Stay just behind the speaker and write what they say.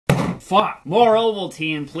Fuck. More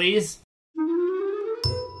Ovaltine, please.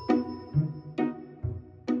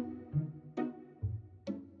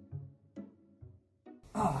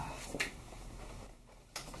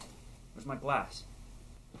 Where's my glass?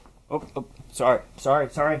 Oh, sorry.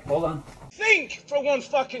 Hold on. Think for 1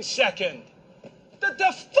 fucking second.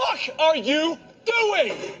 The fuck are you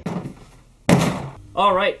doing?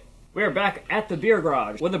 All right. We are back at the beer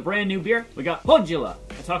garage with a brand new beer. We got Pohjala.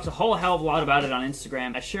 I talked a whole hell of a lot about it on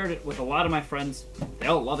Instagram. I shared it with a lot of my friends. They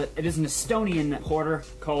all love it. It is an Estonian porter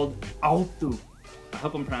called Altu. I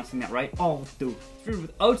hope I'm pronouncing that right. Altu. It's brewed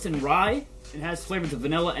with oats and rye. It has flavors of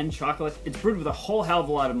vanilla and chocolate. It's brewed with a whole hell of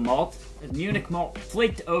a lot of malt. Munich malt,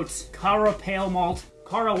 flaked oats, Cara pale malt,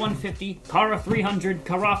 Cara 150, Cara 300,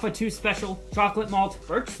 Carafa 2 special, chocolate malt,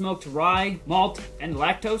 birch smoked rye, malt, and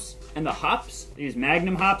lactose. And the hops, they use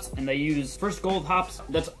Magnum hops, and they use First Gold hops.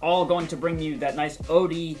 That's all going to bring you that nice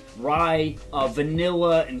oaty, rye,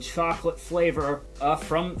 vanilla, and chocolate flavor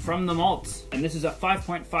from the malts. And this is a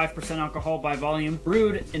 5.5% alcohol by volume,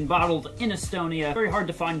 brewed and bottled in Estonia. Very hard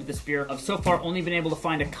to find this beer. I've so far only been able to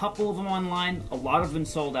find a couple of them online. A lot of them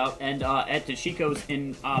sold out, and at Chico's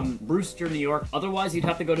in Brewster, New York. Otherwise, you'd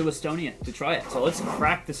have to go to Estonia to try it. So let's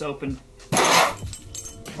crack this open.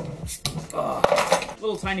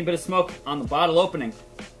 Little tiny bit of smoke on the bottle opening.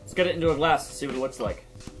 Let's get it into a glass and see what it looks like.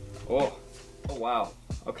 Oh wow.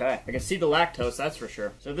 Okay, I can see the lactose, that's for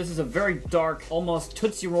sure. So this is a very dark, almost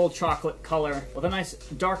Tootsie Roll chocolate color with a nice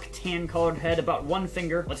dark tan colored head, about 1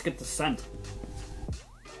 finger. Let's get the scent.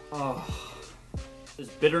 Oh, there's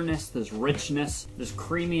bitterness, there's richness, there's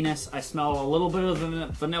creaminess. I smell a little bit of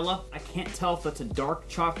vanilla. I can't tell if that's a dark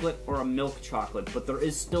chocolate or a milk chocolate, but there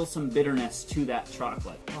is still some bitterness to that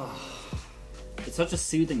chocolate. Oh. It's such a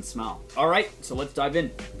soothing smell. All right, so let's dive in.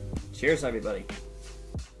 Cheers, everybody.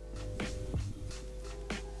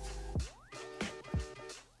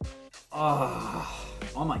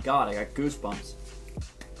 Oh my god, I got goosebumps.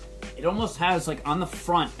 It almost has, like, on the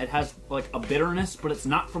front, it has, like, a bitterness, but it's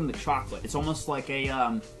not from the chocolate. It's almost like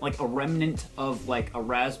a remnant of, like, a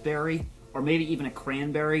raspberry, or maybe even a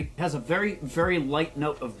cranberry. It has a very, very light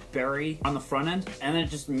note of berry on the front end, and then it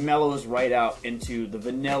just mellows right out into the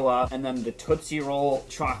vanilla, and then the Tootsie Roll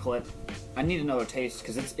chocolate. I need another taste,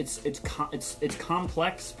 because it's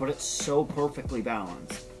complex, but it's so perfectly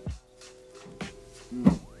balanced.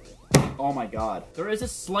 Oh my god. There is a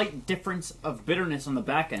slight difference of bitterness on the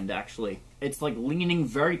back end, actually. It's like leaning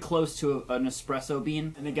very close to an espresso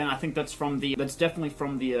bean. And again, I think that's definitely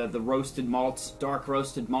from the roasted malts, dark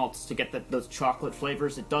roasted malts, to get those chocolate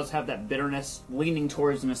flavors. It does have that bitterness leaning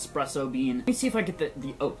towards an espresso bean. Let me see if I get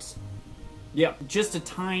the oats. Yep, just a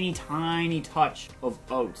tiny, tiny touch of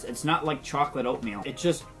oats. It's not like chocolate oatmeal. It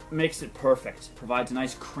just makes it perfect. Provides a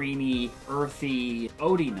nice creamy, earthy,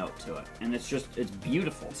 oaty note to it. And it's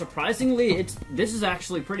beautiful. Surprisingly, this is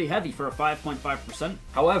actually pretty heavy for a 5.5%.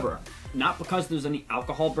 However, not because there's any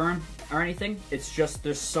alcohol burn or anything. It's just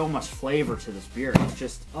there's so much flavor to this beer. It's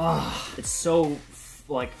just, it's so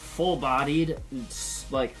like full-bodied.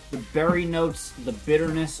 It's like the berry notes, the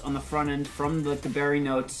bitterness on the front end from the berry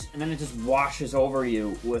notes, and then it just washes over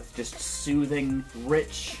you with just soothing,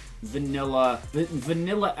 rich vanilla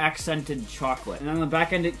accented chocolate. And on the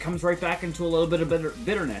back end, it comes right back into a little bit of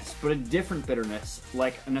bitterness, but a different bitterness,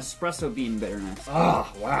 like an espresso bean bitterness.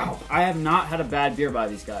 Oh, wow. I have not had a bad beer by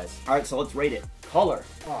these guys. All right, so let's rate it. Color.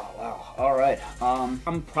 Oh, wow. All right.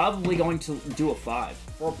 I'm probably going to do a 5.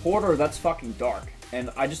 For a porter, that's fucking dark. And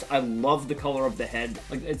I love the color of the head.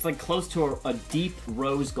 Like, it's like close to a deep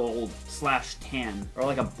rose gold / tan, or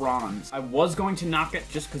like a bronze. I was going to knock it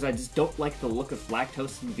just because I just don't like the look of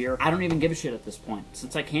lactose in beer. I don't even give a shit at this point.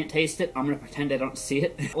 Since I can't taste it, I'm gonna pretend I don't see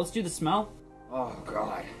it. Let's do the smell. Oh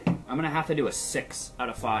god. I'm gonna have to do a 6 out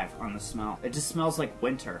of 5 on the smell. It just smells like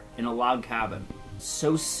winter in a log cabin.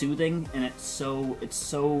 So soothing, and it's so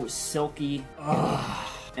silky.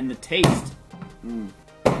 And the taste.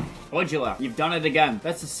 Pohjala, you've done it again.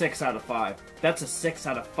 That's a 6 out of 5. That's a 6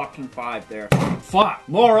 out of fucking 5 there. Fuck.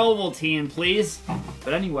 More Ovaltine, please.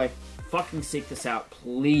 But anyway, fucking seek this out.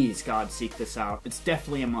 Please, God, seek this out. It's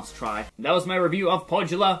definitely a must try. That was my review of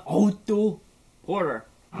Pohjala Altu Porter.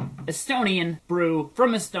 Estonian brew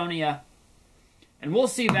from Estonia. And we'll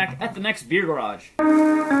see you back at the next beer garage.